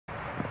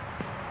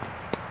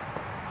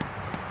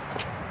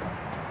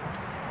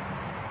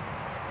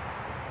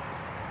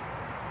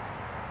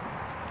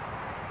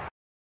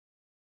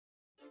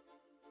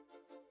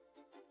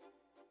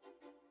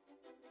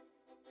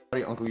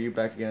Uncle U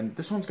back again.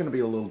 This one's going to be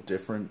a little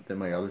different than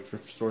my other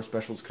thrift store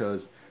specials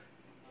because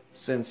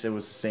since it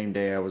was the same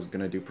day I was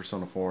going to do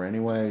Persona 4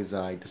 anyways,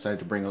 I decided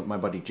to bring my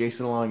buddy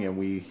Jason along and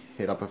we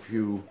hit up a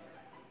few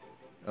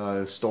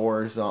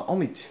stores.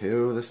 Only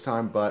 2 this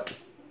time, but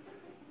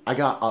I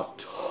got a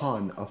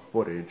ton of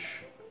footage.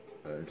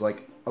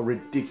 Like a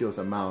ridiculous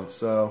amount,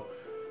 so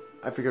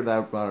I figured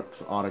that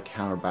ought to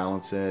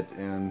counterbalance it,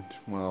 and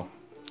well,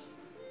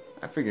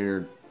 I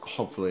figured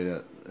hopefully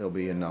that it'll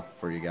be enough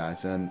for you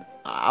guys, and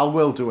I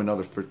will do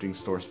another thrifting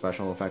store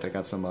special. In fact, I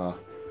got some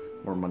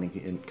more money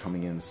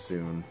coming in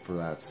soon for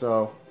that,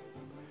 so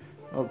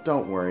oh,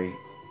 don't worry,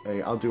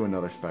 I'll do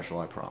another special,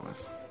 I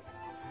promise.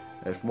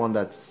 It's one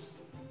that's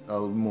a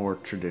more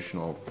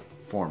traditional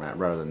format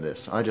rather than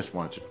this. I just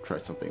wanted to try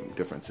something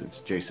different since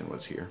Jason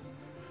was here.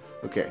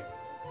 Okay,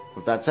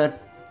 with that said,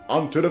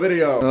 on to the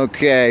video.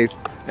 Okay,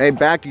 hey,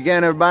 back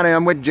again, everybody.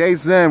 I'm with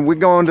Jason. We're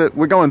going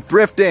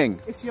thrifting.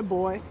 It's your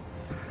boy.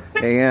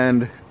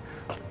 And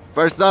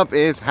first up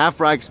is Half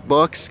Rice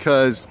Books,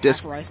 cause this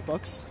Half Rice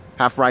Books.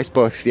 Half Rice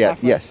Books, yeah,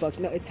 Half yes. Rice Books.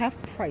 No, it's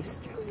half price.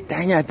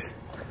 Dang it.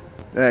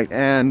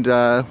 And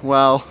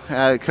well,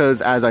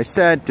 cause as I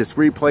said, this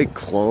replay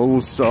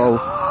closed, so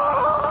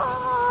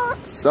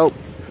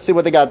see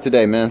what they got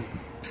today, man.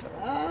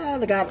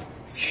 They got a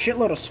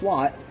shitload of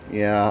SWAT.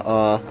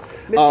 Yeah.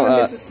 Mr.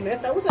 and Mrs.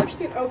 Smith. That was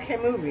actually an okay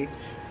movie.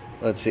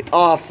 Let's see.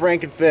 Oh,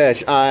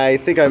 Frankenfish. I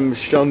think I've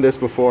shown this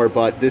before,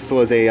 but this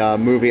was a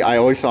movie I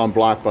always saw on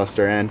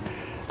Blockbuster, and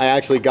I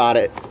actually got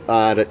it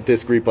at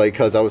disc replay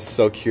because I was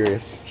so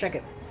curious. Check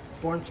it.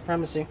 Born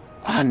Supremacy.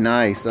 Ah,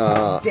 nice.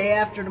 Day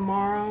After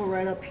Tomorrow,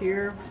 right up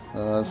here.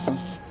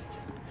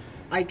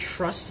 I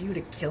Trust You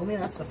to Kill Me.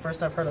 That's the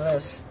first I've heard of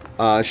this.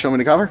 Show me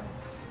the cover.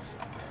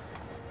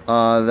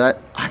 That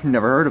I've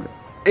never heard of it.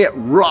 It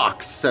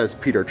rocks, says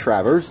Peter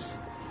Travers.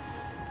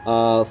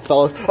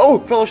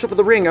 Fellowship of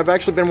the Ring. I've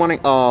actually been wanting.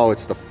 Oh,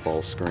 it's the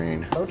full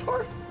screen.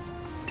 LOTOR?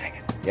 Dang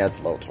it. Yeah, it's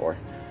LOTOR.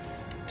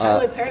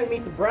 Tyler Perry,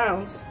 Meet the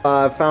Browns.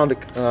 Found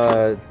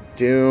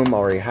Doom.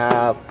 Already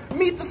have.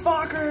 Meet the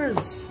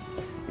Fockers.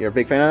 You're a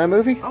big fan of that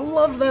movie? I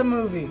love that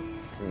movie.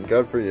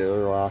 Good for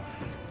you.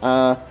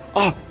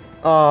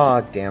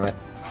 Damn it.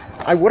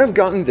 I would have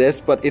gotten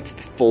this, but it's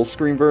the full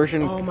screen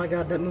version. Oh my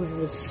god, that movie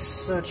was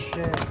such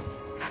shit.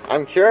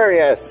 I'm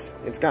curious.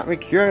 It's got me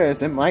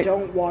curious. It might.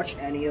 Don't watch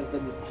any of the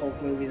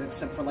Hulk movies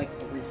except for like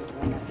the recent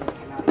one that just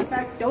came out. In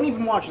fact, don't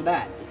even watch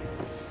that.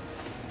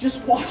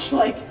 Just watch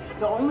like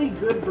the only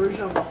good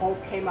version of the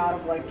Hulk came out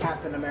of like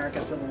Captain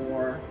America: Civil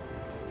War,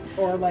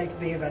 or like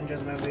the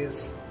Avengers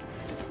movies.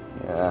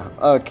 Yeah.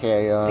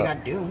 Okay. They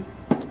got Doom.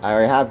 I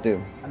already have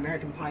Doom.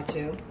 American Pie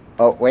 2.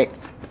 Oh wait,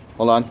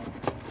 hold on.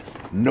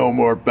 No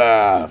more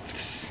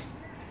baths.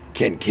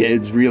 Can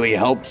kids really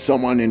help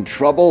someone in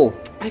trouble?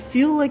 I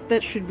feel like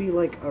that should be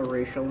like a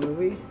racial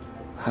movie.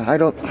 I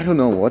don't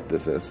know what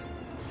this is.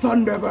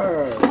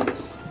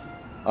 Thunderbirds.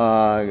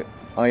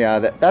 Oh yeah,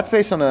 that's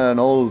based on an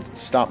old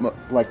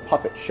like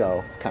puppet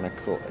show. Kind of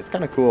cool. It's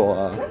kind of cool.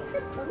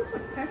 That looks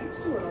like Patrick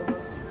Stewart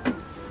almost.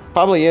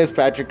 Probably is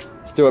Patrick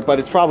Stewart, but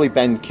it's probably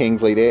Ben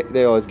Kingsley.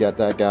 They always get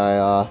that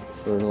guy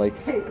for like.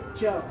 Hey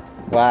Joe.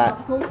 What?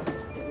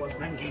 It was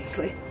Ben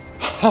Kingsley.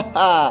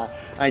 Haha!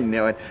 I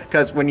knew it.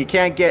 Because when you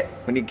can't get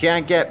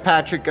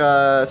Patrick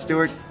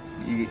Stewart,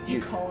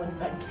 you call him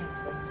Ben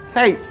Kingsley.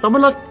 Hey,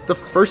 someone left the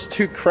first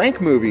 2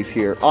 Crank movies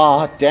here.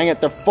 Aw, dang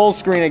it, they're full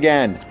screen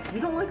again. You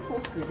don't like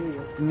full screen, do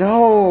you?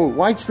 No,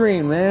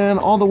 widescreen, man,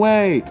 all the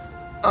way.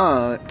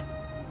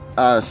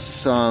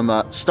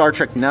 Some Star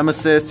Trek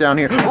Nemesis down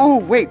here. Oh,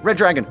 wait, Red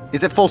Dragon.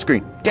 Is it full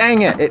screen?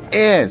 Dang it, it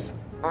is.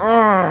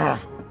 Ugh.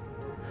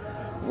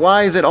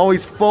 Why is it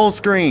always full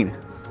screen?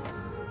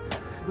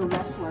 The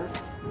Wrestler.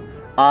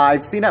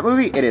 I've seen that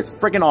movie. It is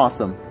freaking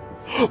awesome.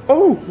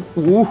 Oh,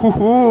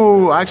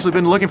 woohoo! I've actually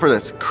been looking for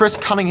this. Chris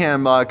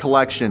Cunningham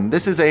collection.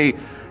 This is a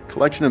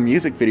collection of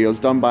music videos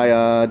done by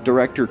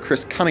director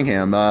Chris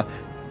Cunningham.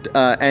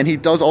 And he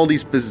does all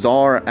these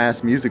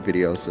bizarre-ass music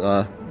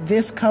videos.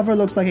 This cover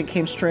looks like it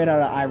came straight out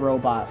of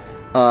iRobot.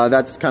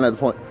 That's kind of the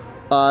point.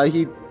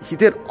 He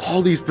did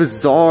all these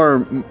bizarre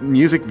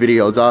music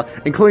videos,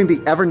 including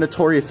the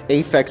ever-notorious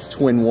Aphex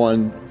Twin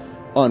one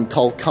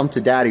called Come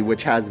to Daddy,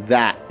 which has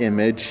that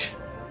image.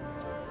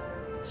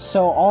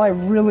 So all I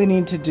really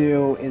need to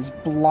do is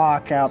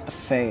block out the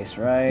face,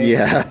 right?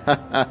 Yeah.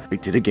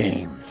 Right to the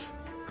games.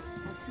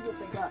 Let's see what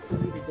they got for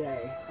me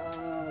today.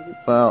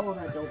 Well,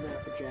 that don't matter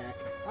for Jack.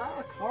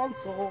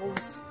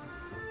 Consoles.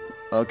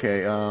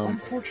 Okay,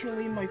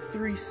 Unfortunately, my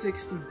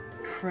 360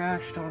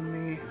 crashed on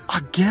me.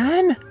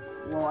 Again?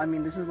 Well, I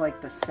mean, this is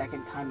like the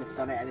second time it's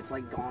done it, and it's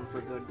like gone for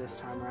good this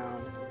time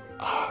around.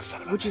 Oh,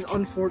 son of a Which is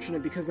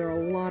unfortunate, because there are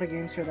a lot of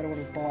games here that I would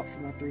have bought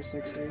from that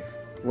 360.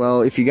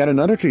 Well, if you get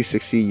another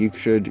 360, you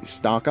should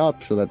stock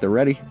up so that they're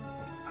ready.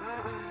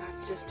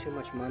 It's just too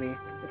much money.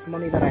 It's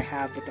money that I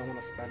have but don't want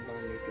to spend on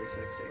a new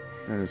 360.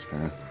 That is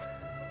fair.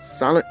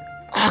 Silent...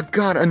 Oh,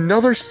 God,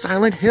 another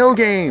Silent Hill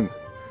game!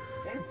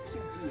 They have a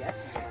few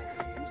DS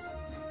games.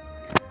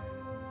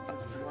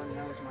 That's the one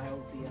that was my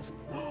old DS.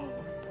 Oh,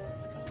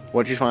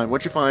 What'd you find?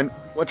 What'd you find?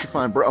 What'd you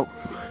find, bro?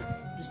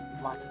 Just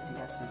lots of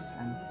DSs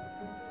and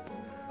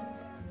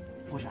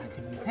which I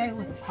could use. Hey,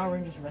 look, a Power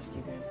Rangers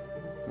rescue game.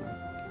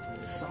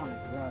 Sonic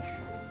Rush.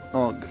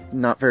 Oh,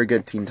 not very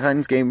good Teen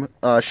Titans game.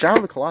 Shadow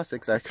of the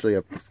Colossus, actually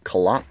a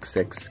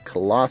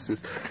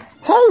Colossus.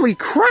 Holy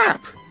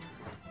crap!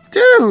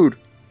 Dude!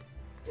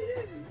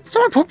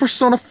 Someone put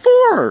Persona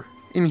 4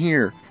 in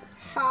here.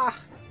 Ha!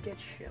 Get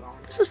shit on.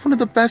 This is one of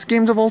the best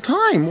games of all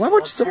time. Why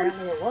would someone...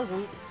 Apparently it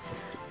wasn't.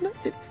 No,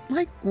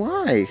 like,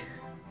 why?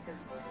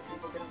 Because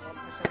people didn't want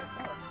Persona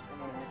 4.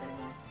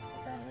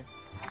 Apparently.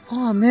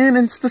 Oh man,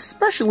 and it's the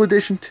special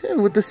edition too,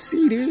 with the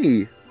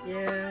CD.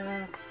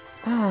 Yeah.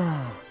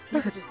 Oh,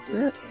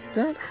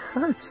 that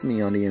hurts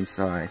me on the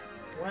inside.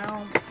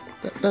 Well...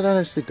 That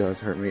honestly does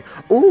hurt me.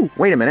 Oh,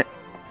 wait a minute.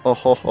 Oh,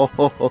 ho, ho,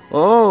 ho, ho,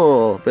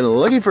 ho. Been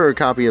looking for a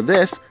copy of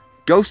this.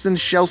 Ghost in the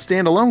Shell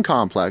Standalone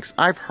Complex.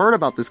 I've heard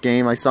about this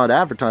game. I saw it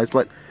advertised,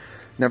 but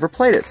never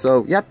played it.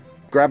 So, yep,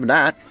 grabbing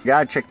that. You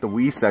gotta check the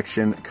Wii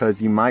section,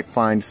 because you might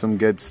find some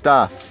good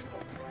stuff.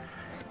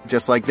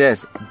 Just like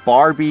this.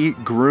 Barbie,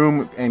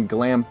 Groom, and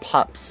Glam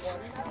Pups.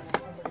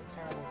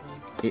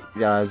 It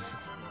does.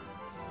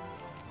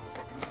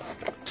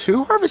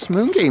 2 Harvest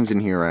Moon games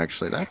in here,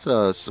 actually. That's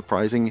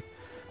surprising.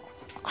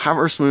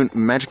 Harvest Moon,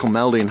 Magical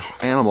Melody, and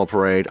Animal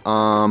Parade.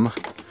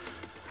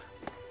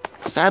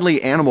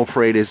 Sadly, Animal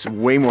Parade is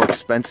way more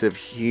expensive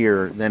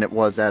here than it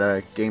was at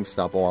a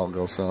GameStop a while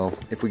ago, so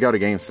if we go to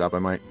GameStop, I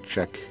might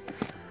check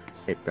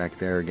it back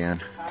there again.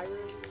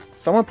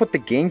 Someone put the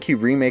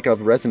GameCube remake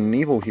of Resident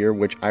Evil here,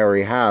 which I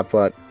already have,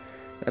 but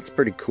that's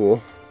pretty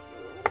cool.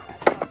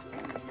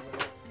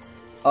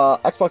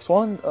 Xbox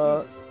One,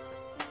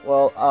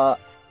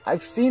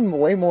 I've seen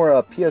way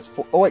more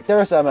PS4. Oh wait,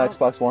 there's an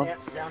Xbox One. Yeah,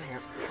 down here.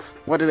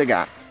 What do they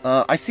got?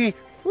 I see,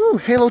 ooh,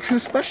 Halo 2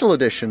 Special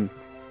Edition.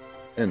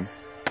 And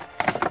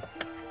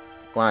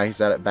why, is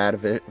that a bad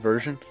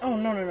version? Oh,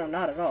 no,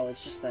 not at all.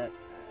 It's just that...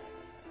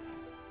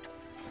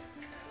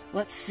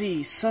 Let's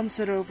see.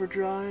 Sunset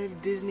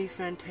Overdrive, Disney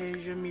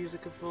Fantasia,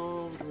 Music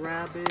Evolved,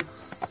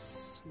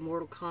 Rabbids,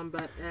 Mortal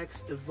Kombat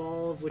X,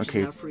 Evolve, which is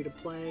now free to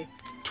play.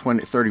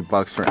 30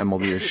 bucks for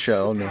MLB It's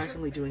Show.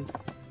 surprisingly doing...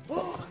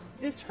 Oh,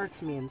 this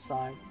hurts me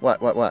inside. What?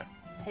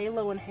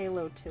 Halo and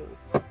Halo 2.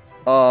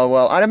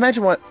 Well, I'd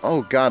imagine what...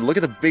 Oh, God, look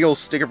at the big old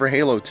sticker for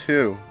Halo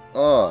 2.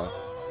 Oh,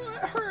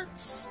 that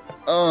hurts.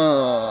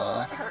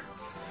 That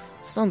hurts.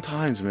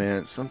 Sometimes,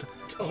 man.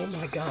 Oh,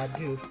 my God,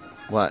 dude.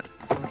 What?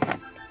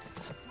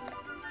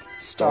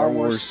 Star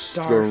Wars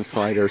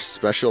Starfighter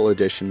Special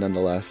Edition,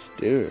 nonetheless.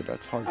 Dude,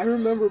 that's hard. I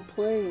remember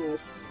playing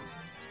this.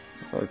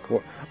 That's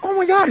hardcore. Oh,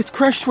 my God, it's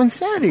Crash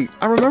Twinsanity.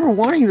 I remember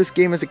wanting this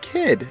game as a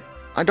kid.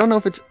 I don't know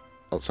if it's...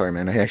 Oh, sorry,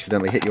 man. I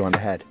accidentally hit you on the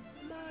head.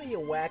 Nah, you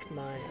whacked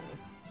my...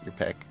 Your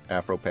pick.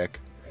 Afro pick.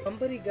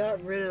 Somebody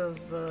got rid of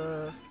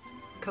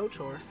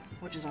KOTOR,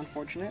 which is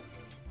unfortunate.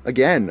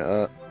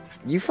 Again,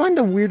 you find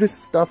the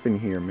weirdest stuff in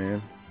here,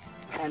 man.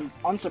 And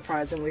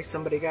unsurprisingly,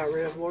 somebody got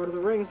rid of Lord of the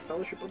Rings,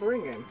 Fellowship of the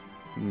Ring game.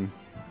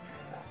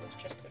 That was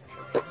just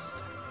atrocious.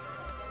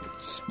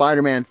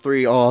 Spider-Man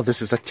 3. Oh,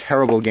 this is a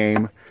terrible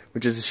game.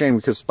 Which is a shame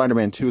because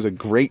Spider-Man 2 is a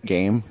great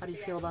game. How do you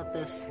feel about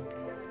this?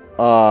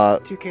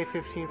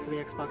 2K15 for the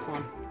Xbox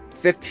One.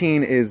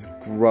 15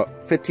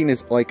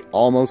 is like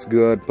almost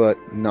good, but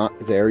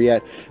not there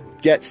yet.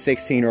 Get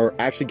 16 or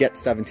actually get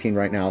 17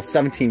 right now.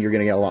 17 you're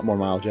gonna get a lot more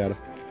mileage out of.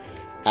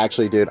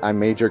 Actually, dude, I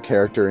made your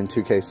character in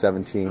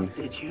 2K17.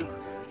 Oh, did you?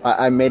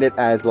 I made it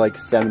as like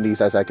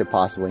 70s as I could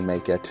possibly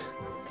make it.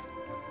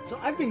 So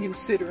I've been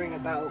considering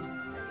about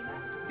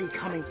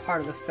becoming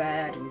part of the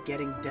fad and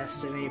getting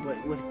Destiny,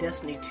 but with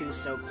Destiny 2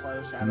 so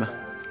close, I don't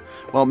know.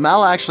 Well,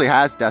 Mel actually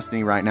has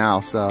Destiny right now,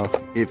 so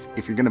if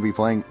you're going to be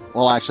playing...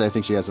 Well, actually, I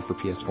think she has it for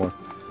PS4.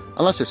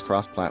 Unless there's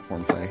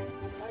cross-platform play.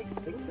 I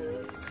think there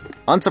is.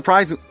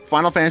 Unsurprising,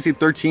 Final Fantasy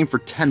 13 for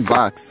 10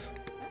 bucks.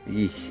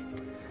 Eek.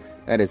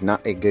 That is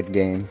not a good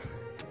game.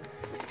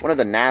 One of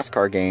the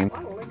NASCAR games. A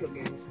lot of Lego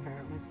games,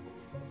 apparently.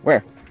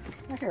 Where?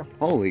 Right here.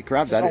 Holy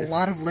crap, There's that a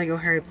lot of Lego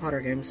Harry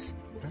Potter games.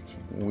 That's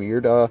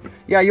weird.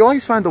 Yeah, you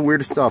always find the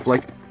weirdest stuff.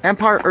 Like,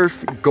 Empire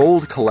Earth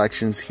Gold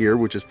collections here,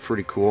 which is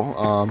pretty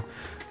cool.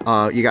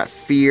 You got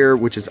Fear,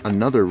 which is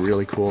another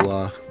really cool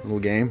little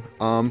game.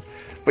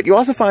 But you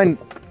also find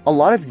a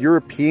lot of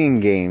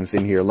European games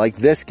in here, like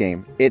this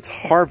game. It's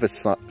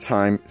Harvest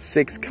Time,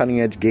 6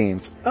 cutting-edge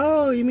games.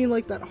 Oh, you mean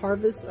like that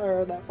Harvest,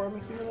 or that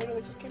farming simulator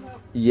that just came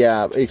out?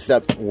 Yeah,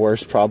 except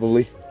worse,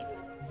 probably.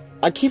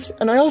 I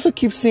also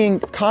keep seeing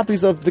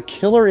copies of The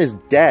Killer is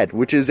Dead,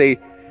 which is a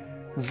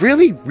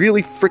really,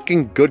 really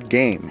freaking good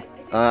game.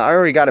 I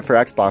already got it for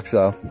Xbox,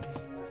 though.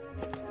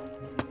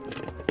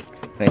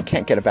 And I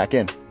can't get it back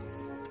in.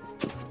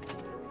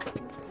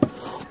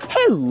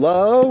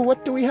 Hello,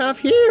 what do we have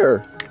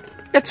here?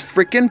 It's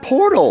freaking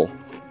Portal.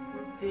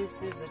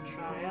 This is a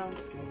triumph.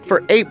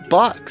 For 8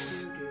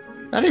 bucks.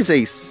 That's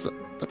a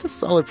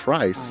solid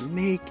price. I'm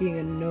making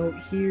a note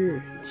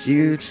here.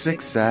 Huge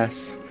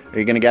success. Are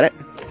you gonna get it?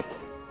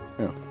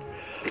 No.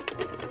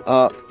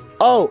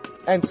 Oh,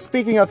 and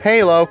speaking of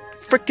Halo,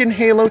 freaking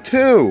Halo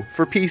 2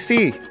 for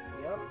PC.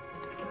 Yep.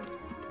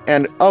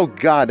 And oh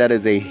god,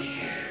 that's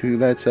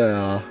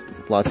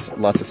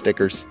lots of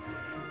stickers.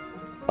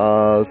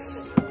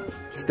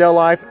 Still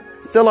Life.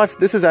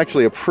 This is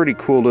actually a pretty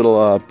cool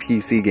little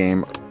PC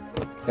game.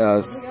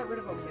 Got rid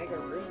of Omega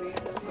Ruby.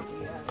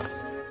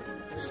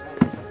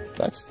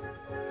 That's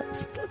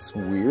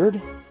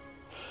weird.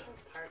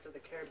 Pirates of the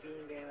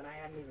Caribbean game, and I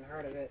hadn't even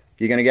heard of it.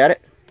 You gonna get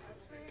it?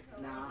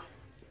 Nah.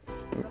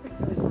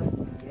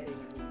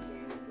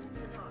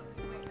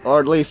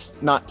 Or at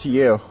least not to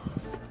you.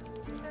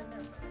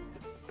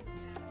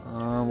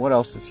 What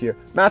else is here?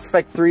 Mass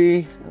Effect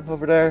 3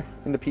 over there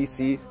in the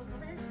PC.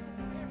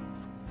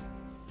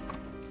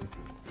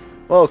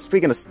 Oh,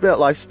 speaking of Still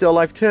Life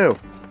 2.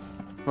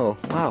 Oh,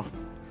 wow.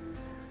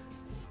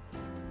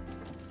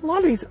 A lot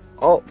of these.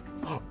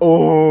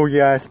 Oh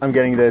yes, I'm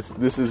getting this.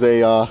 This is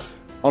a. Oh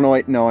no,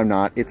 wait, no, I'm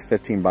not. It's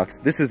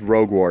 $15. This is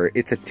Rogue Warrior.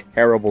 It's a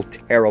terrible,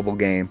 terrible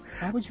game.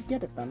 Why would you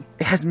get it then?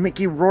 It has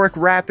Mickey Rourke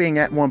rapping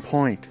at one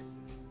point.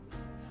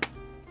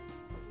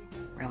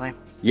 Really?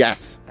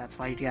 Yes. That's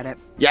why you get it?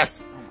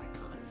 Yes. Oh my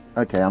god.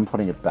 Okay, I'm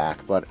putting it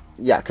back, but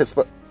yeah, because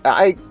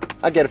I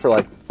get it for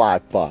like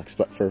 $5,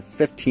 but for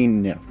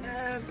 15, no.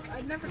 I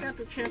never got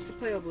the chance to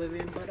play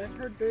Oblivion, but I've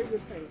heard very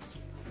good things.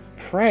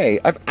 Pray,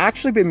 I've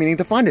actually been meaning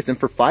to find this, and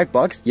for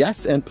 $5,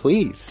 yes, and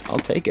please, I'll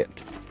take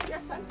it.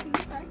 Yes, I can.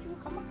 Thank you.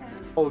 Come on.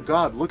 Oh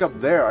god, look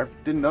up there. I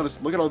didn't notice.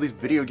 Look at all these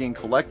video game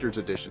collector's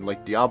edition,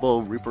 like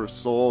Diablo, Reaper of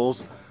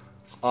Souls,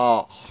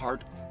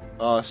 StarCraft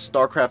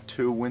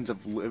 2, Winds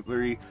of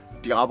Liberty,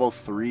 Diablo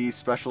 3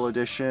 Special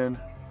Edition.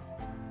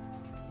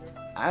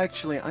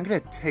 Actually, let me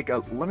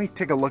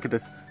take a look at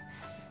this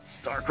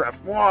StarCraft.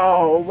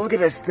 Whoa, look at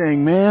this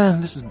thing,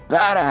 man. This is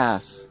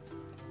badass.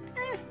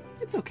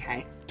 It's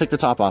okay. Take the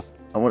top off.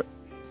 I want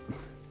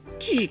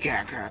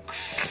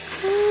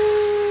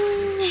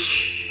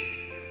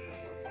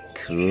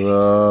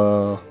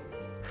Cool.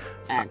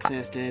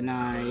 Access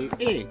denied.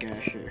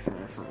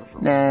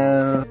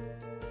 No.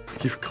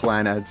 You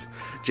Clannheads.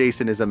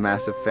 Jason is a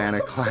massive fan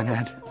of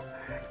Clannhead.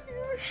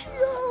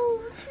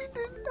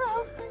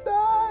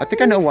 I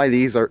think I know why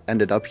these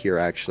ended up here,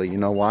 actually. You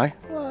know why?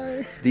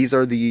 Why? These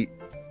are the...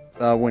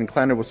 when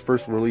Clannhead was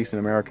first released in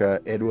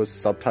America, it was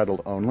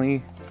subtitled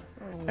only.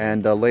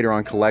 And later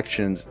on,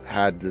 collections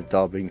had the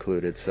dub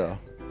included, so...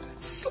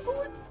 That's so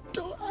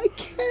adorable. I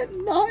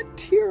can't not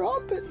tear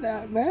up at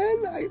that,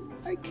 man.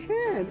 I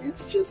can't.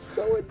 It's just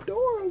so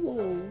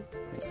adorable.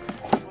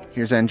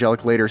 Here's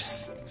Angelic Later,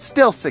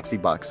 still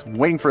 $60.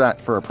 Waiting for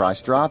a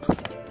price drop.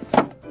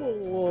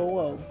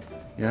 Whoa.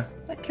 Yeah?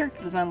 That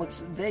character design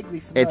looks vaguely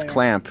familiar. It's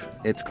Clamp.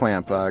 It's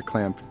Clamp.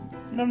 Clamp.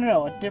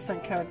 No. A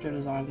different character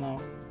design,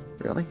 though.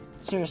 Really?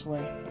 Seriously.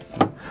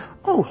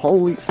 Oh,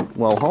 holy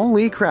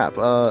crap.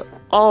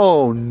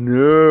 Oh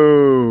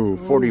no.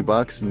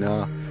 $40?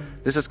 No.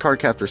 This is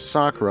Cardcaptor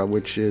Sakura,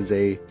 which is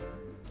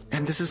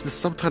and this is the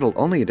subtitled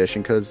only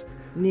edition, because...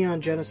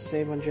 Neon Genesis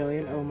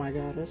Evangelion, oh my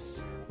goddess.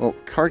 Well,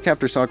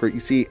 Cardcaptor Sakura, you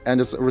see, and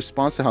as a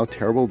response to how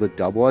terrible the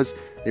dub was,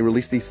 they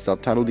released these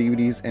subtitle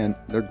DVDs, and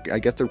I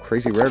guess they're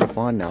crazy rare to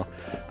find now.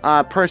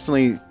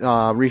 Personally,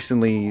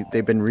 recently,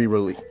 they've been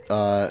re-released,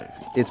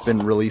 it's been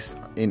released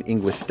in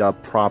English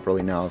dub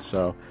properly now,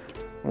 so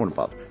I wouldn't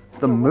bother.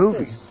 The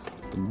movie,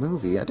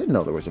 I didn't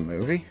know there was a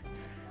movie.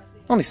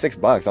 Only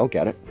 $6, I'll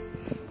get it.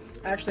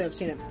 Actually, I've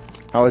seen it.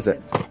 How is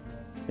it?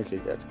 Okay,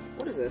 good.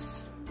 What is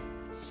this?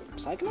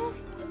 Psycho?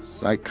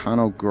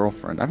 Psychono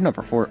Girlfriend. I've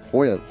never heard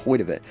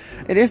of it.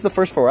 It is the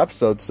first 4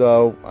 episodes,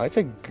 so I'd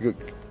say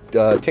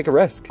take a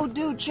risk. Oh,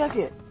 dude, check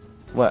it.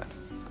 What?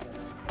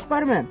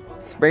 Spider-Man.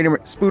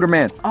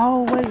 Spooderman.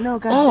 Oh, wait, no,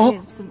 God.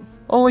 Oh,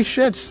 holy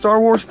shit,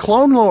 Star Wars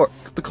Clone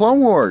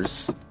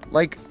Wars.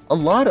 Like, a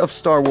lot of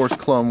Star Wars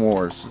Clone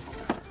Wars.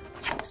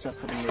 Except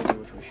for the movie,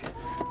 which was shit.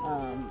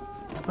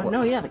 But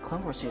no, yeah, the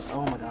Clone Wars series.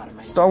 Oh my god,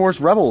 amazing. Star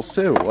Wars Rebels,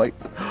 too. Like,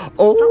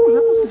 oh. Star Wars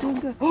Rebels is doing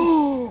good.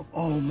 Oh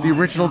my The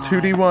original god.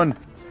 2D one.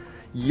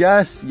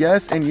 Yes,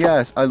 and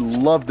yes. I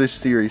love this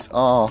series.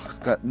 Oh,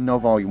 got no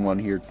volume 1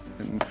 here.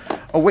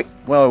 Oh, wait.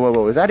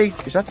 Whoa. Is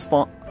that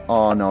Spawn?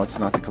 Oh, no, it's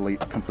not the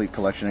complete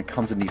collection. It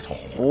comes in these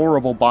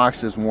horrible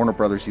boxes Warner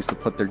Brothers used to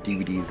put their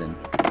DVDs in.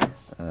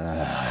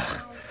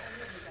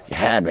 You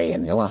had me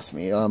and you lost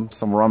me.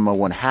 Some Ranma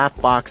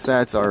 1/2 box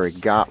sets. I already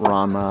got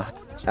Ranma.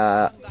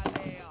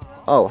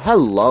 Oh,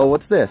 hello.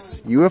 What's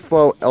this?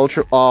 UFO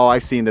Ultra. Oh,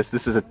 I've seen this.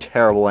 This is a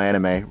terrible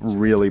anime.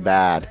 Really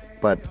bad.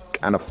 But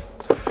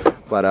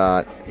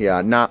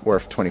yeah, not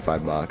worth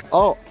 $25.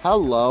 Oh,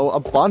 hello. A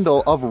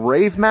bundle of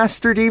Rave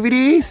Master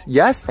DVDs?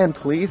 Yes, and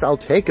please, I'll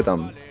take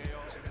them.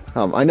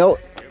 I know.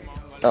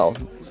 Oh,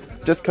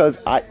 just because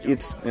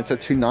it's a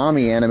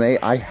Toonami anime,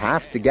 I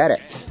have to get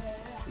it.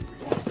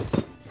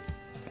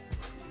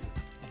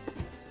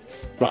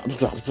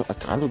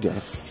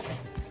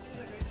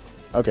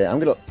 Okay, I'm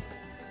gonna...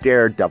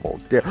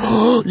 Daredevil.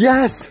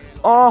 Yes!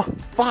 Oh,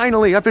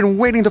 finally! I've been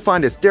waiting to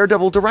find this.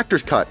 Daredevil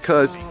Director's Cut,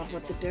 because...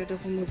 but the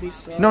Daredevil movie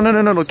sucks.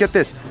 No, get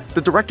this.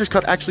 The Director's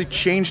Cut actually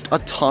changed a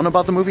ton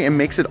about the movie and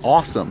makes it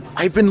awesome.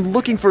 I've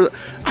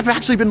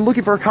actually been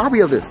looking for a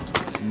copy of this.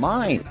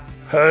 Mine.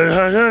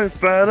 Hey,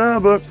 fat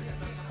book.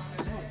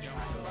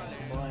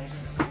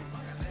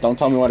 Don't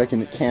tell me what I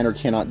can or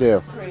cannot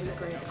do.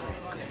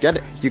 Get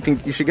it.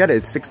 You should get it.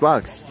 It's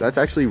 $6. That's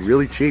actually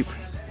really cheap.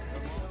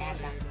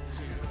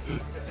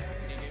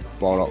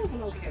 Bought up.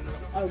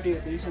 Oh,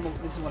 dude, this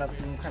is what I've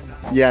been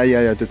craving.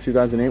 Yeah. The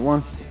 2008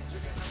 one.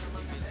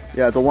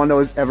 Yeah, the one that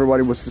was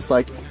everybody was just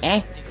like,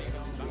 eh.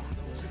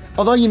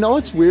 Although you know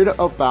what's weird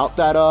about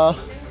that?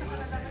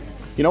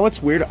 You know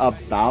what's weird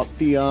about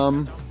the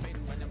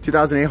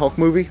 2008 Hulk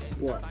movie?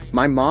 What?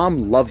 My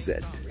mom loves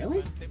it.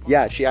 Really?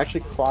 Yeah, she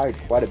actually cried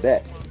quite a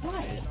bit.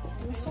 Why?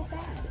 It was so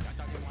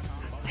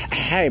bad.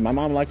 Hey, my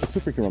mom liked a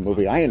superhero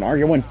movie. I ain't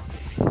arguing.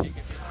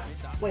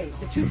 Wait,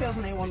 the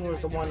 2008 one was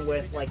the one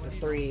with like the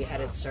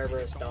 3-headed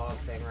Cerberus dog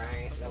thing,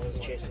 right? That was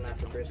chasing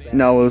after Bruce Banner.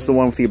 No, it was the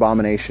one with the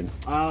Abomination.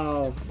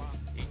 Oh.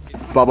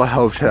 Bubba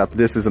Hotep.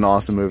 This is an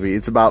awesome movie.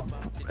 It's about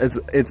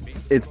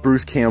it's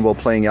Bruce Campbell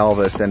playing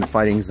Elvis and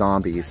fighting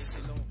zombies.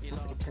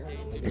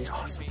 It's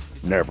awesome.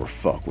 Never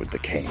fuck with the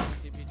king.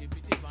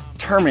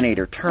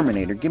 Terminator,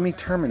 give me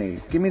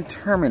Terminator. Give me the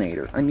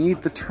Terminator. I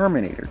need the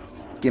Terminator.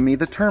 Give me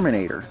the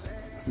Terminator.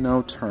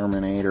 No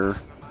Terminator.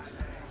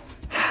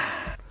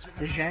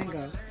 The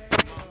Django.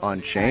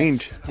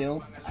 Unchained.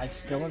 I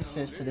still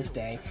insist to this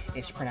day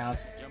it's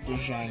pronounced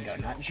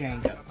Django, not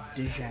Django.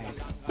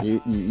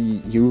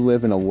 Django. You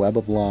live in a web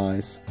of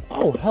lies.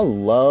 Oh,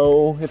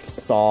 hello. It's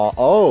Saw.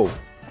 Oh,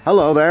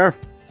 hello there.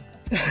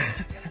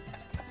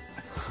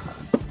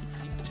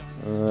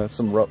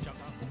 Some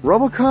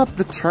RoboCop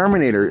the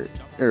Terminator.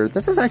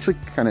 This is actually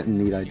kind of a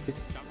neat idea.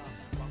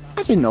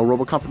 I didn't know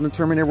RoboCop and the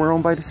Terminator were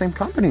owned by the same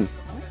company.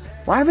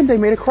 Why haven't they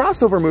made a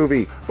crossover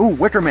movie? Ooh,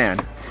 Wicker Man.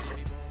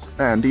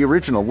 And the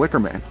original Wicker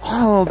Man.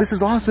 Oh, this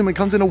is awesome. It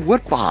comes in a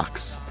wood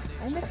box.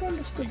 I never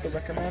understood the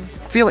Wicker Man.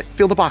 Feel it.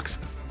 Feel the box.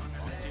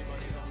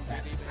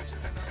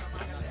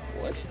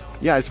 Wood?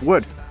 Yeah, it's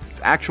wood.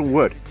 It's actual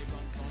wood.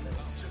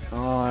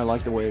 Oh, I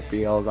like the way it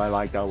feels. I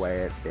like the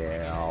way it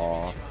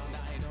feels.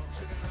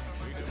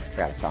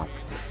 Gotta stop.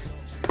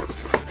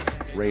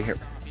 Right here.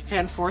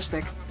 And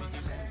 4-stick.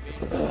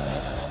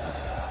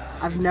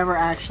 I've never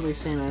actually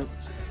seen it.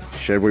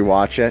 Should we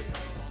watch it?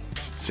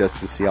 Just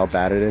to see how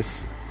bad it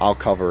is? I'll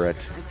cover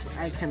it.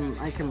 I can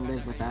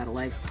live with that.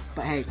 Like,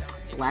 but hey,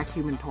 Black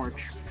Human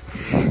Torch.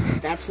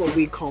 That's what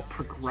we call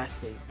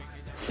progressive.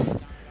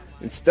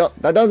 It's still,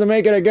 that doesn't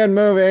make it a good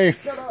movie.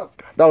 Shut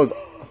up. That was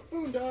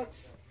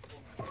Boondocks.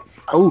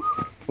 Oh,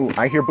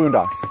 I hear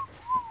Boondocks.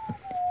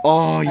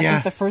 Oh yeah. I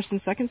think the first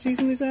and second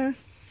season is there.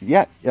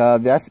 Yeah,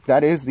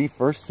 that is the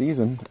first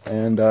season,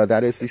 and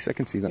that is the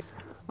second season.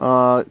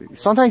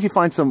 Sometimes you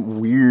find some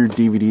weird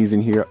DVDs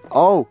in here.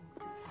 Oh,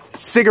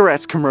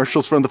 cigarettes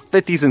commercials from the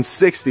 50s and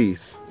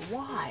 60s.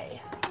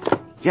 Why?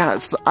 Yeah,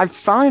 so I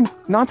found,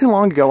 not too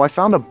long ago, I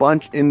found a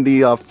bunch in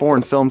the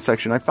foreign film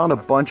section. I found a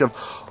bunch of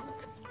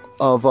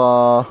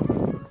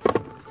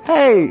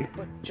hey!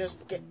 But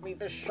just get me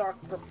the shark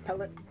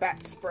repellent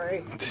bat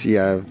spray.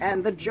 Yeah.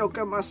 And the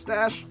Joker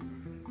mustache.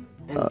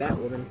 And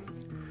Batwoman.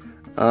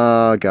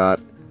 Oh,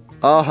 God.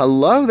 Oh,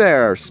 hello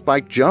there!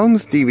 Spike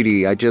Jonze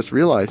DVD, I just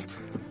realized.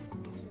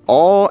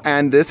 Oh,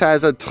 and this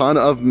has a ton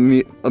of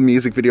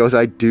music videos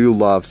I do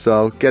love,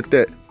 so get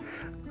that.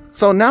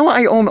 So now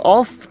I own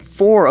all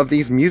 4 of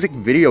these music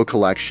video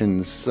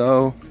collections,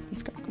 so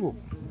it's kind of cool.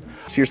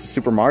 So here's the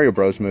Super Mario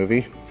Bros.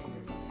 Movie.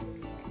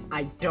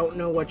 I don't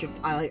know what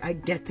I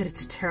get that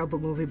it's a terrible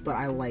movie, but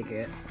I like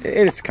it.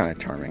 It's kind of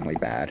charmingly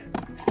bad.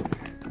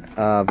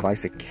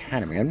 Vice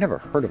Academy. I've never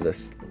heard of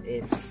this.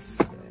 It's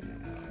a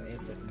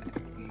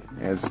thing.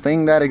 It's a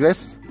thing that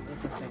exists.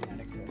 It's a thing that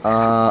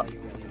exists.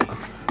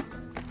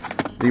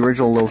 The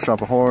original Little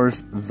Shop of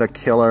Horrors, The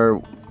Killer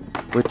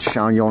with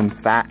Chow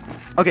Yun-fat.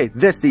 Okay,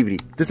 this DVD.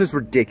 This is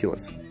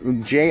ridiculous.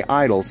 J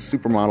Idol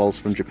supermodels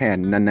from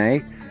Japan.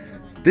 Nane.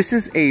 This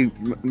is a...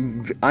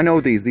 I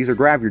know these. These are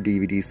grab your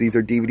DVDs. These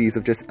are DVDs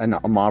of just a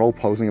model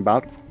posing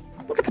about.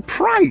 Look at the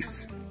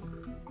price.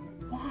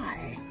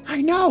 Why?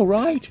 I know,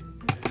 right?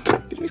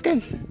 These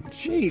guys...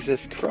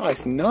 Jesus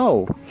Christ,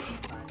 no.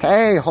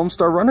 Hey,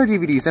 Homestar Runner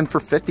DVDs, and for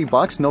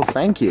 $50, no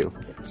thank you.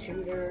 The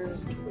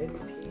Tudors, Twin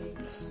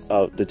Peaks.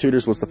 Oh, The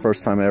Tudors was the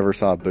first time I ever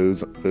saw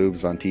boobs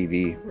on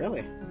TV.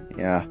 Really?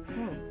 Yeah.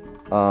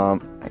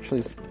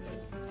 Actually,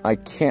 I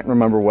can't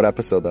remember what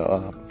episode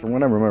though. From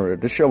what I remember,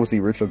 this show was the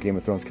original Game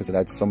of Thrones because it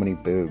had so many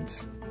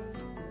boobs.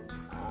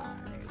 I'm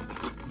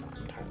not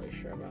entirely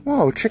sure about that.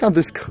 Whoa, check out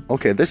this.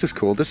 Okay, this is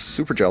cool. This is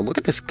Super Gel. Look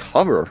at this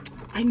cover.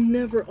 I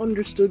never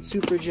understood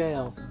Super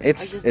Jail.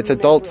 It's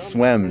Adult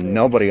Swim.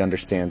 Nobody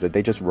understands it.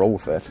 They just roll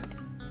with it.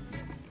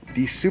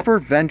 The Super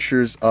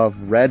Adventures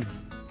of Red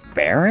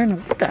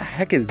Baron? What the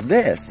heck is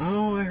this?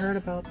 Oh, I heard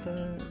about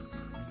that.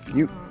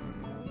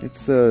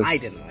 It's I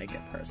didn't like it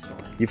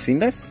personally. You've seen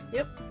this?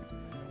 Yep.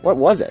 What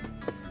was it?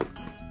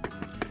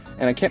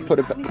 And I can't put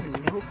it back. I don't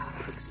even know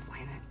how to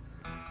explain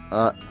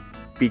it.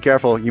 Be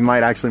careful. You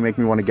might actually make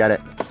me want to get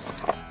it.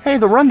 Hey,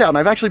 the rundown.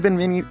 I've actually been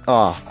meaning...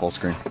 Oh, full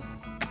screen.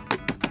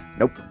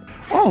 Nope.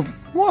 Oh,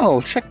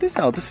 whoa, check this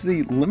out. This is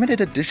the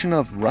limited edition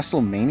of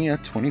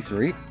WrestleMania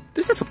 23.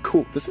 This is a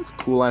cool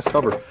ass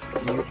cover.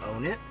 Do you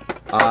own it?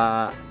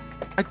 I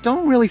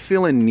don't really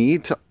feel a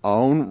need to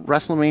own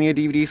WrestleMania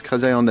DVDs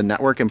because I own the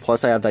network, and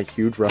plus I have that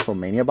huge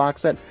WrestleMania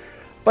box set.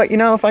 But, you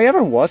know, if I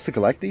ever was to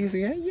collect these,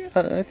 yeah,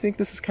 I think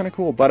this is kind of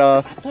cool. But,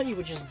 I thought you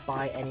would just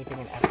buy anything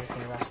and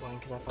everything wrestling,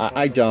 because I thought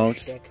I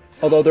don't.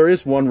 Although there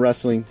is one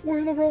wrestling... Where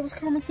in the world is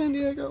Carmen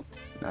Sandiego?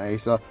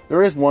 Nice.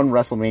 There is one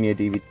WrestleMania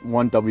DVD,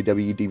 one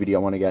WWE DVD I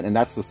want to get, and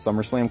that's the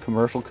SummerSlam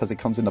commercial, because it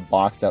comes in a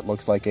box that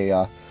looks like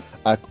a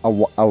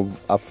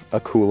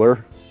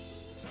cooler.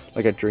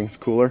 Like a drinks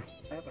cooler.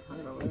 I haven't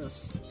heard of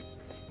this.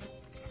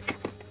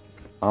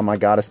 Oh my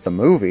god, it's the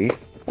movie.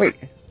 Wait,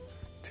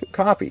 2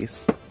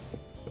 copies.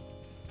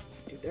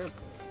 Dude, there are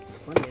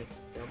plenty of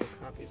double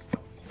copies.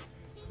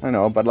 I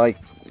know, but like,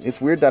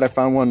 it's weird that I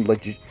found one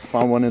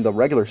in the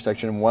regular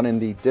section and one in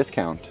the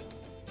discount.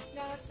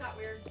 No, that's not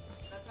weird.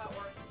 That's how it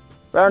works.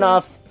 Fair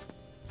enough.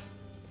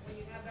 When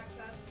you have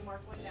excess, you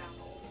mark one down,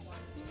 the oldest one.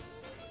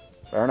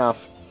 Fair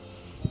enough.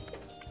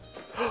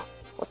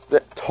 What's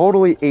that?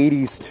 Totally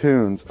 80s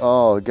tunes.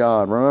 Oh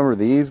god, remember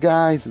these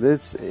guys?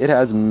 It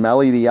has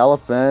Melly the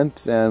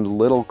Elephant and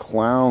Little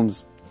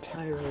Clowns.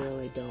 I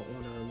really don't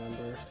want to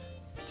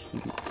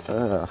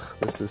remember.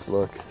 Ugh,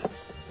 look.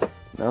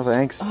 No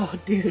thanks. Oh,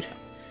 dude.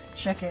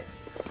 Check it.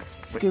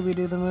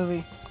 Scooby-Doo the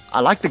movie. I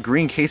like the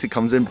green case it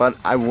comes in, but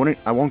I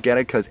won't get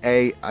it because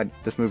A,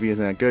 this movie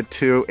isn't that good.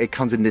 2, it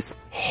comes in this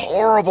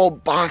horrible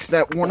box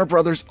that Warner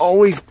Brothers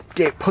always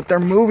put their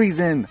movies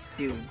in.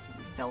 Dude,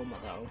 Velma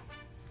though.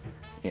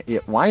 Yeah,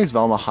 why is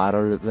Velma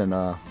hotter than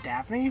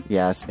Daphne?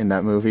 Yes, in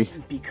that movie.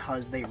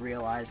 Because they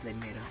realized they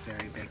made a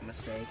very big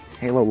mistake.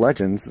 Halo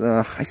Legends.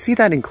 I see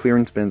that in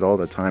clearance bins all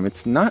the time.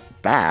 It's not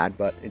bad,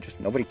 but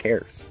nobody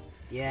cares.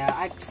 Yeah,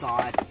 I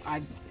saw it.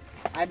 I'm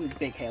a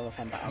big Halo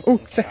fan. Oh,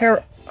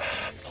 Sahara.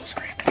 Full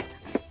screen.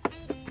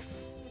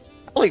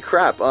 Holy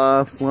crap.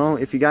 Well,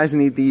 if you guys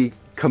need the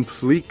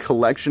complete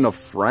collection of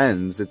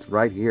Friends, it's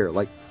right here.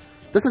 Like,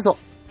 this is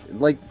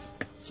like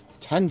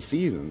 10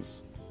 seasons.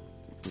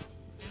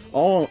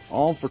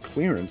 All for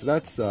clearance.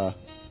 That's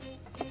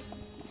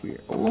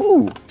weird.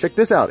 Ooh, check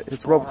this out.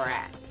 It's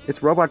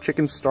Robot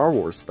Chicken Star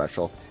Wars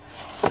special.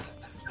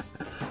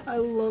 I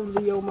love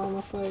the Yo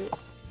Mama fight.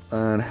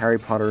 And Harry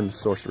Potter and the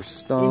Sorcerer's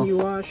Stone.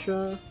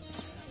 Inuyasha.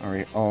 I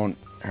already own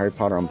Harry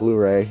Potter on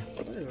Blu-ray.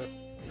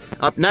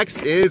 Up next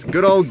is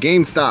good old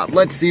GameStop.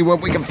 Let's see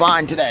what we can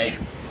find today.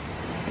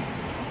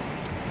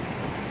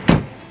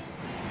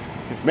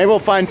 Maybe we'll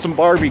find some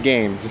Barbie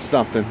games or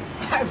something.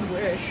 I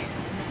wish.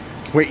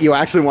 Wait, you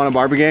actually want a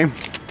Barbie game?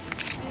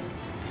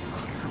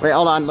 Wait,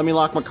 hold on. Let me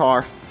lock my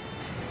car.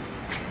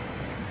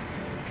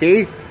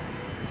 Key?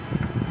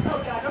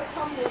 Oh god, don't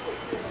come with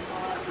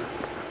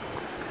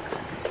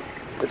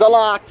it. It's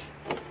unlocked.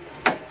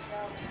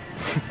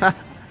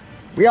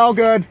 We all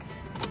good.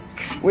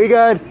 We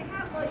good.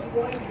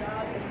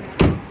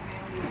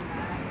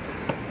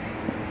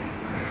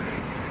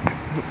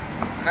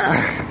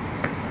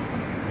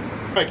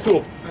 Alright,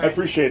 cool. I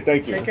appreciate it.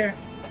 Thank you. Take care.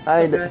 How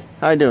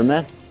you doing,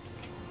 man?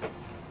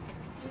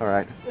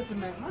 Alright. Listen,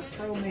 man, my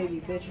throw may be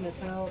bitching as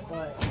hell,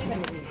 but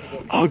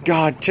Oh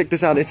god, check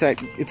this out. It's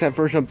that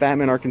version of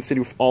Batman Arkham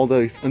City with all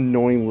those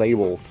annoying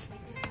labels.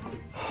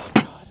 Oh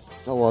god,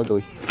 it's so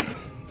ugly.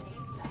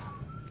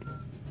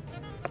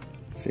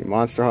 Let's see,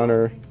 Monster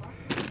Hunter,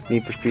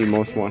 Need for Speed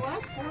Most Wanted.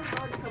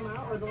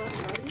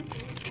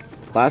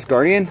 Last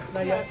Guardian?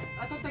 Not yet.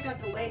 I thought they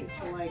got delayed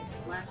until like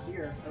last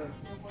year.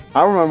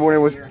 I remember when it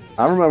was.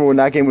 I remember when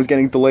that game was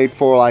getting delayed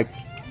for like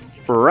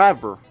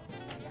forever.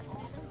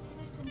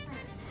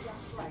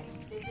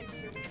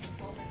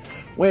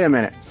 Wait a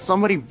minute.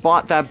 Somebody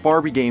bought that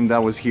Barbie game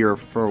that was here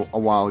for a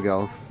while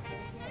ago.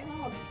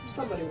 Oh,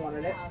 somebody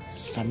wanted it.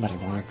 Somebody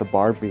wanted the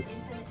Barbie.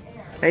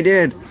 They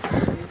did.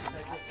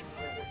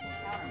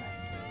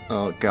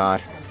 Oh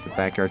god, the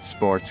backyard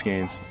sports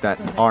games that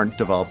aren't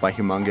developed by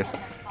Humongous.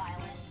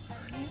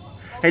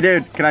 Hey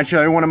dude, can I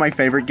show you one of my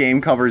favorite game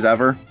covers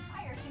ever?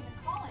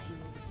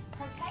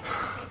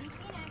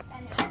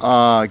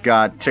 Oh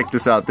god, check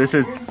this out. This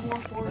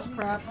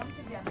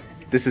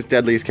is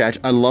Deadliest Catch.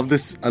 I love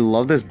this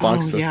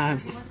box. Oh yeah,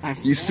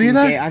 I've you see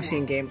that? I've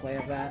seen gameplay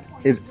of that.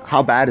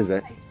 How bad is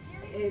it?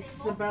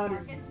 It's about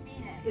as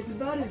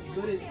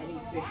good as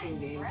any fishing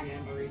game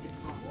Jamboree.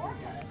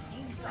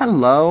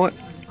 Hello.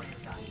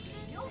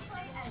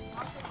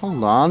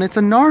 Hold on, it's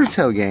a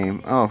Naruto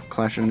game. Oh,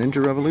 Clash of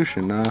Ninja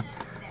Revolution. I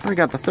already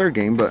got the third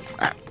game, but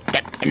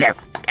get in there,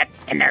 get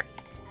in there,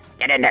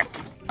 get in there.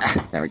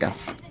 There we go.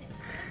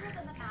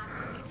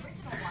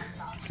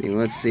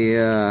 Let's see,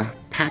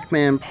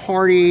 Pac-Man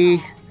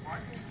Party.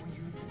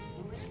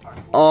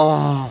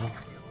 Oh.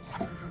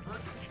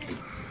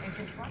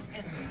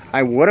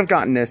 I would have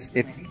gotten this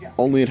if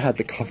only it had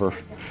the cover.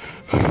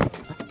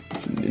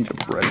 It's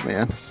Ninja Bread,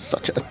 man.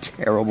 Such a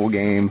terrible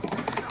game.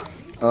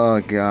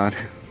 Oh, God.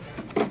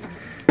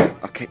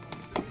 Okay.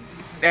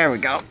 There we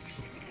go.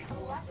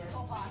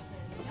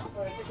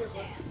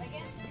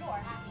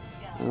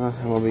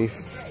 Will be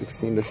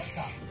 16 to...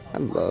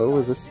 Hello,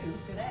 is this...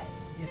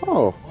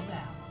 Oh.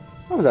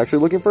 I was actually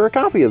looking for a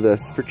copy of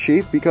this for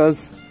cheap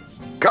because...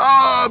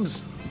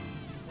 Cubs!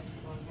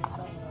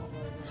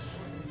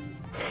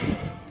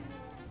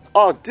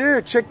 Oh,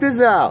 dude, check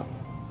this out.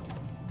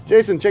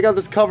 Jason, check out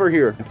this cover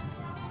here.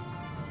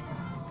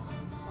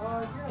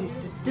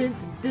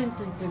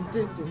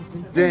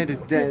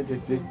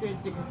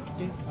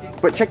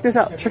 But check this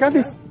out. Check out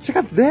this. Check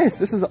out this.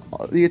 This is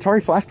the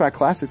Atari Flashback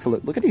Classics.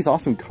 Look at these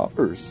awesome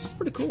covers. It's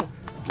pretty cool.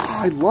 Oh,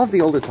 I love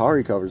the old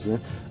Atari covers,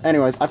 man.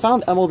 Anyways, I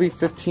found MLB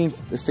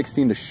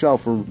 15-16 to show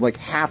for like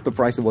half the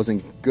price. It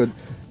wasn't good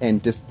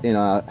and just in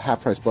a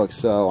half-price book,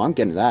 so I'm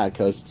getting that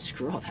because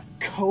screw all that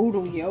Code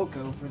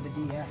Lyoko for the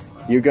DS.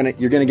 You're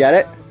gonna get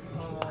it.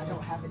 I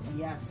don't have a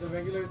DS. The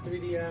regular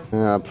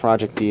 3DS.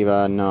 Project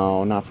Diva,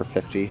 no, not for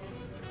 50.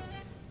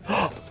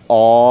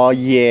 Oh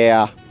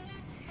yeah,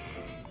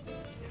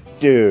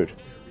 dude.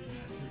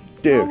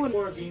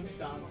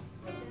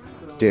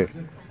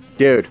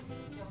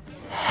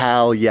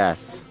 Hell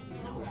yes.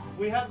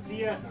 We have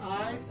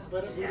DSIs,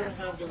 but we don't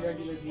have the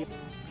regular DS.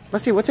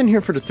 Let's see what's in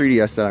here for the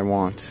 3DS that I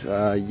want.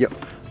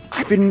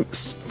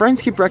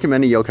 Friends keep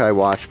recommending Yokai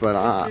Watch, but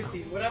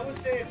what I would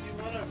say if you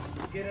want to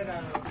get it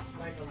at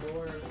like a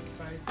lower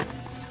price,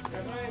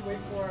 definitely wait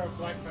for a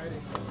Black Friday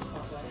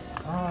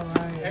stuff.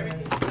 Alright.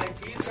 Everything like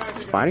these are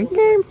fighting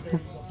game?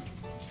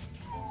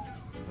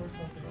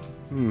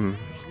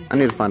 I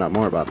need to find out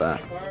more about that.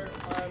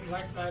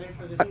 Black Friday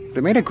for this.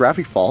 They made a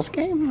Gravity Falls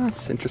game?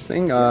 That's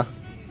interesting. But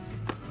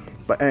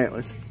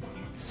anyways,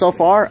 so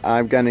far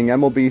I'm getting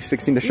MLB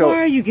 16 to show. Why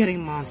are you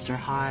getting Monster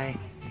High?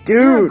 Dude,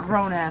 you're a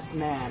grown ass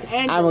man,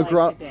 and I'm a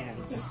grown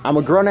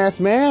ass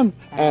man,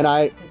 and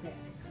I'm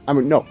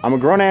a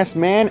grown ass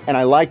man, and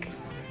I like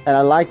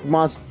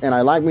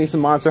me some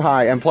Monster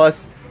High, and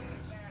plus,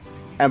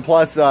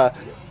 the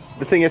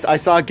thing is, I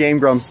saw Game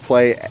Grumps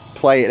play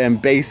it,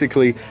 and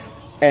basically,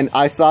 and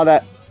I saw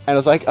that, and I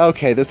was like,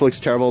 okay, this looks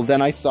terrible.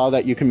 Then I saw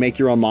that you can make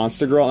your own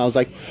Monster Girl, and I was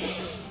like,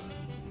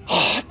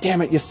 oh,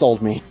 damn it, you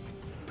sold me.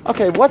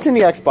 Okay, what's in the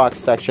Xbox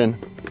section?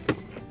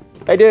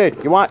 Hey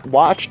dude, you want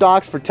Watch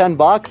Dogs for 10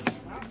 bucks?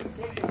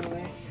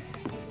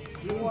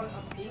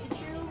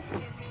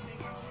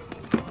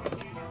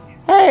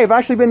 Hey, I've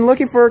actually been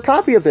looking for a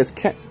copy of this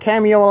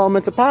Cameo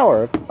Elements of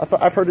Power.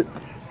 I've heard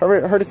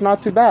it's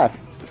not too bad.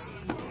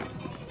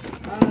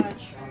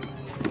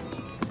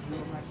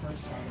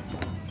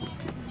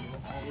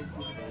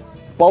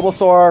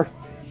 Bulbasaur.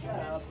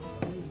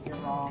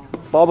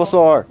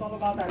 Bulbasaur. It's all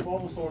about that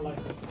Bulbasaur life.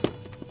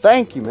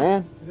 Thank you,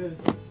 man. It is.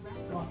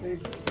 It's my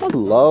favorite.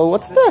 Hello,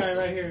 what's This guy this?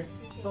 right here.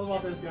 It's all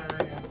about this guy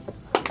right here.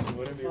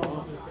 Whatever you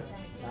want.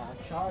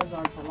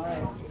 Charizard for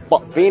life.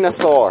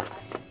 Venusaur.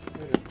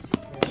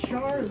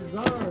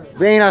 Charizard.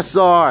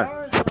 Venusaur.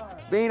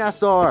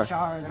 Venusaur.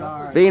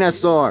 Charizard.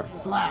 Venusaur.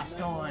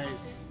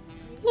 Blastoise.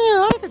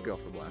 Yeah, I could go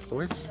for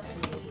Blastoise.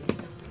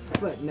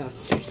 But no,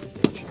 seriously,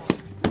 dude.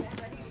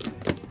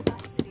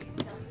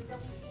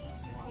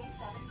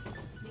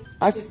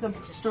 It's a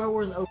Star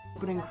Wars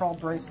opening crawl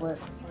bracelet.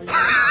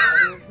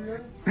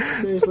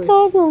 Seriously. That's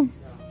awesome.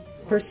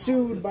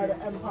 Pursued by the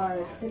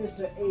Empire's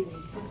sinister agent,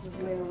 Princess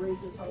Leia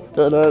races home.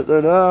 Da da da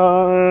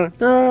da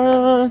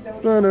da da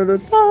da da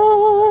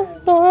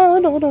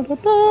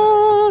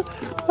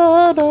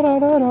da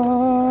da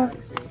da.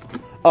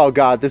 Oh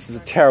god, this is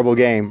a terrible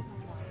game.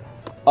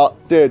 Oh,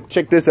 dude,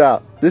 check this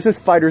out. This is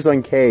Fighters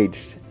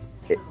Uncaged.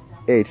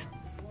 It's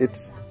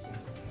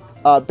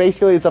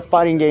basically it's a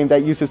fighting game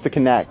that uses the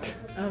Kinect.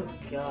 Oh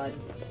god.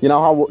 You know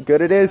how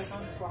good it is?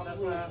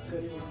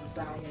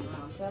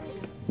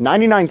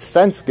 99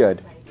 cents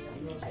good.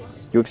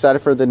 You excited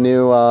for the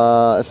new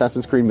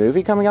Assassin's Creed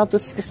movie coming out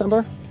this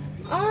December?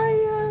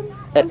 I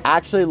It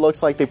actually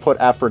looks like they put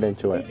effort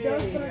into it.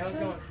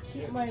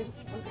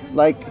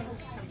 Like,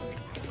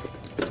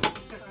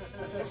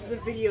 this is a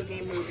video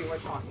game movie we're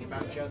talking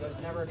about, Joe. Those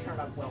never turn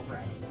up well for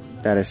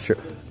anything. that is true.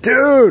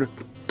 Dude!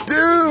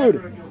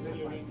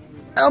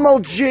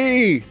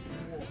 MLG!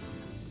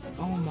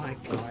 Oh my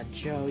god,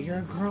 Joe, you're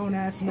a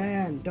grown-ass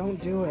man.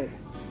 Don't do it.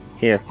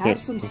 Here. Have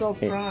some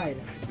self-pride.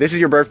 This is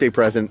your birthday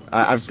present.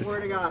 I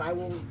swear to God, I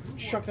will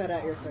chuck that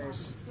at your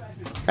face.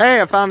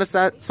 Hey, I found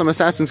some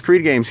Assassin's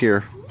Creed games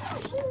here.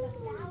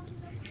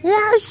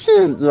 Here's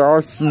the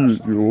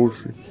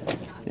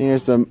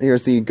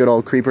good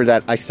old creeper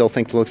that I still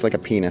think looks like a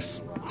penis.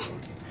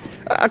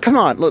 Come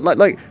on, look,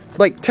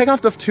 like take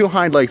off the two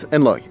hind legs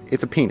and look,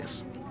 it's a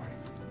penis.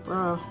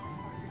 Bro.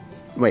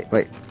 Wait.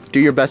 Do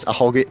your best. I'll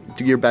hold it.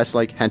 Do your best,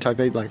 like hentai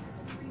bait, like.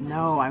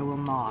 No, I will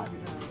not.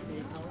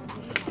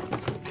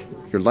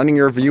 You're letting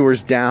your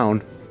viewers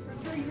down.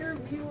 They're your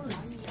viewers.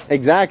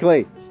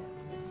 Exactly.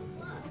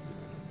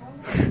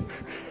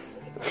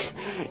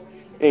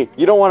 Hey,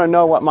 you don't want to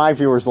know what my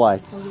viewers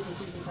like.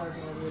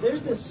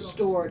 There's this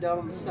store down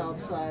on the south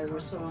side where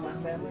some of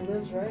my family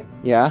lives, right?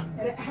 Yeah?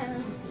 And it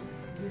has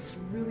this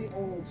really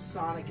old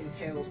Sonic and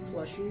Tails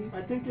plushie.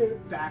 I think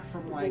it Back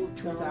from like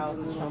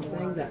 2000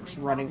 something that's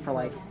running for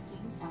like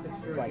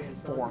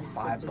 $4 or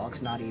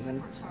 $5, not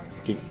even.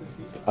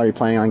 Are you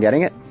planning on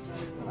getting it?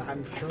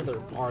 I'm sure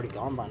they're already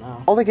gone by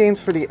now. All the games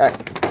for the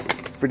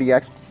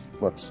X.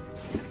 Whoops.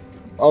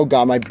 Oh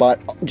god, my butt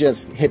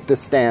just hit the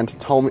stand.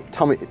 Tell me,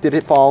 did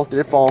it fall? Did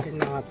it fall? Did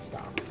not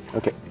stop.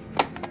 Okay.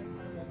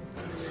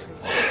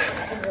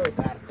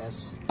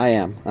 I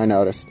am. I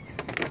noticed.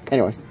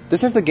 Anyways,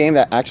 this is the game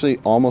that actually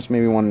almost made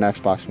me want an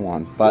Xbox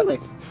One, but Really?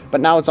 but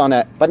now it's on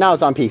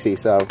PC.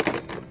 So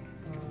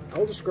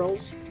Elder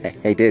Scrolls.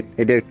 hey,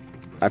 dude,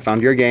 I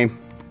found your game.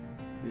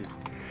 No,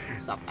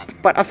 stop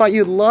that. But I thought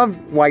you loved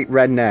white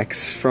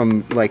rednecks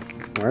from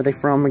like where are they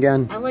from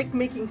again? I like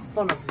making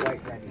fun of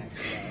white rednecks.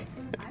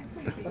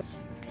 Did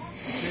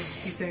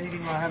she say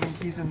anything about having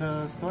keys in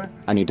the store?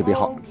 I need to be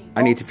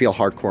I need to feel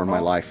hardcore in my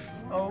life.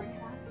 Oh,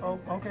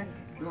 okay.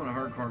 If you want a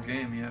hardcore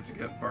game, you have to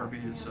get Barbie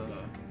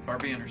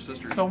and her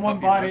sister's Someone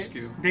Puppy bought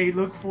Rescue. it. They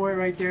looked for it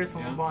right there.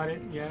 Someone Yeah. bought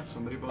it. Yeah.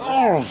 Somebody bought it.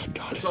 Oh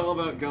God! It's all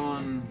about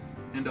going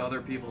into other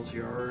people's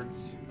yards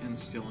and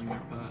stealing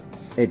their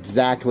pets.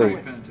 Exactly.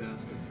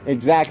 Fantastic.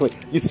 Exactly.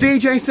 You see,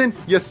 Jason?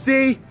 You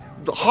see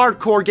the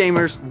hardcore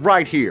gamers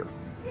right here.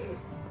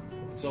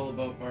 It's all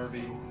about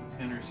Barbie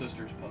and her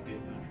sister's puppy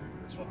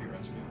adventure. Puppy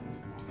rescue.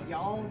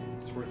 Y'all,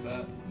 That's where it's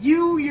at.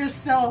 you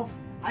yourself,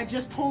 I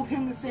just told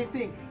him the same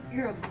thing.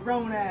 You're a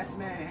grown-ass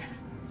man.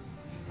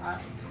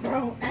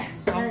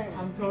 Grown-ass man.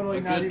 I'm totally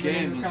A not good even in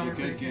game this is a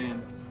conversation. good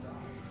game.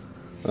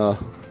 Y'all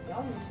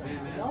need some- Hey,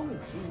 man. y'all need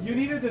You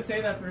needed to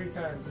say that 3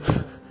 times. A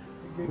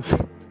good game.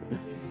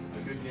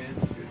 Good game.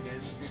 Good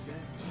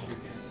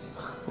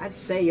game. I'd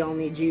say y'all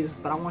need Jesus,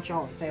 but I want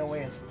y'all to stay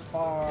away as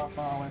far away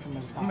from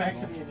as possible. I'm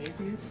actually an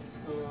atheist,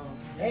 so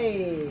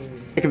Hey.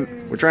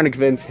 We're trying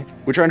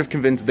to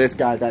convince this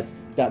guy that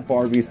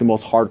Barbie's the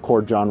most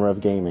hardcore genre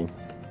of gaming.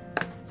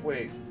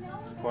 Wait,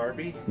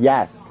 Barbie?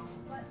 Yes.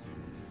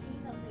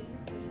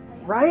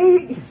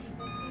 Right?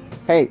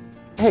 Hey,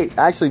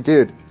 actually,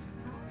 dude,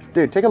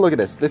 take a look at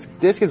this. This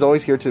disc is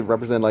always here to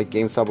represent like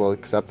GameStop will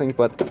accepting,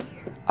 but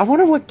I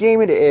wonder what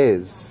game it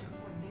is.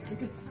 I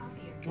think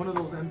it's one of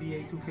those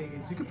NBA 2K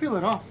games. You can peel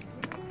it off.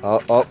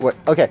 Oh, wait.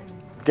 Okay,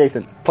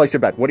 Jason, place your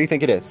bet. What do you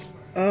think it is?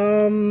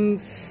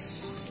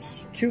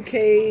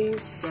 2K.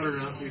 Better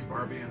not be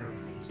Barbie and her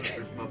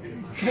sister's puppy.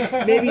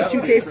 Maybe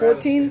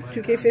 2K14,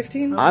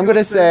 2K15. I'm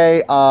gonna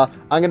say, I'm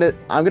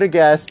gonna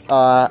guess,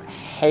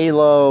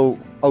 Halo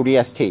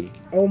ODST.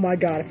 Oh my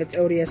god, if it's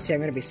ODST, I'm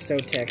gonna be so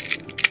ticked.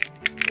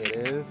 It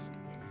is.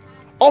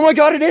 Oh my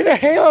god, it is a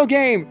Halo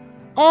game!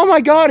 Oh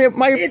my god,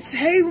 It's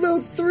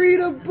Halo 3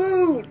 to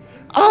boot!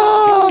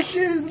 Oh! What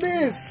shit is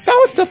this? That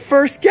was the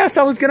first guess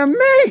I was gonna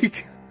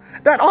make!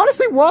 That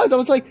honestly was. I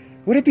was like,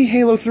 would it be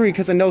Halo 3?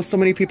 Because I know so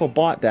many people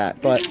bought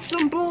that, but... This is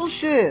some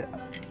bullshit.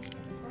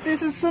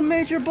 This is some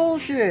major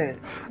bullshit.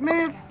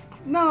 Man,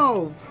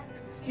 no.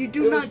 You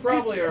do It was not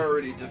probably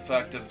already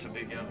defective to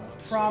begin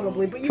with.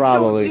 Probably, but you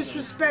Probably. don't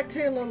disrespect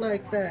Halo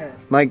like that.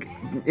 Like,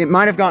 it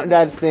might have gotten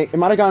that thing. It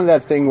might have gotten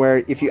that thing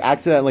where if you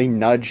accidentally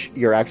nudge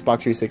your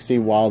Xbox 360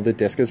 while the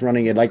disc is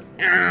running, it like.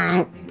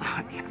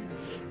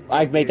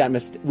 I've made that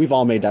mistake. We've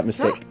all made that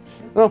mistake.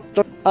 Well,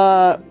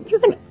 you're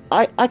gonna.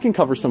 I can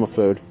cover some of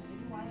food.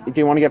 Do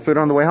you want to get food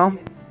on the way home?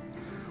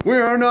 We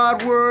are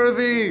not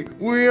worthy.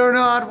 We are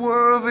not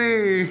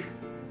worthy.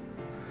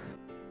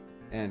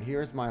 And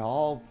here's my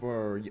haul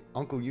for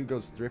Uncle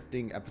Hugo's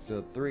Thrifting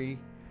Episode 3.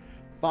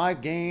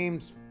 5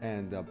 games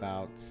and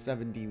about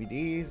 7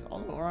 DVDs,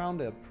 all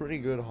around a pretty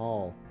good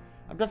haul.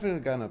 I'm definitely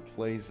gonna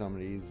play some of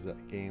these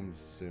games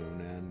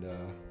soon, and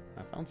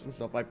I found some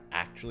stuff I've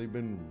actually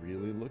been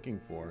really looking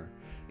for,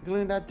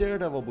 including that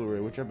Daredevil Blu-ray,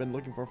 which I've been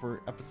looking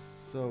for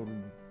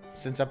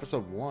since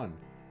episode 1.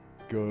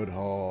 Good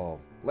haul.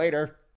 Later.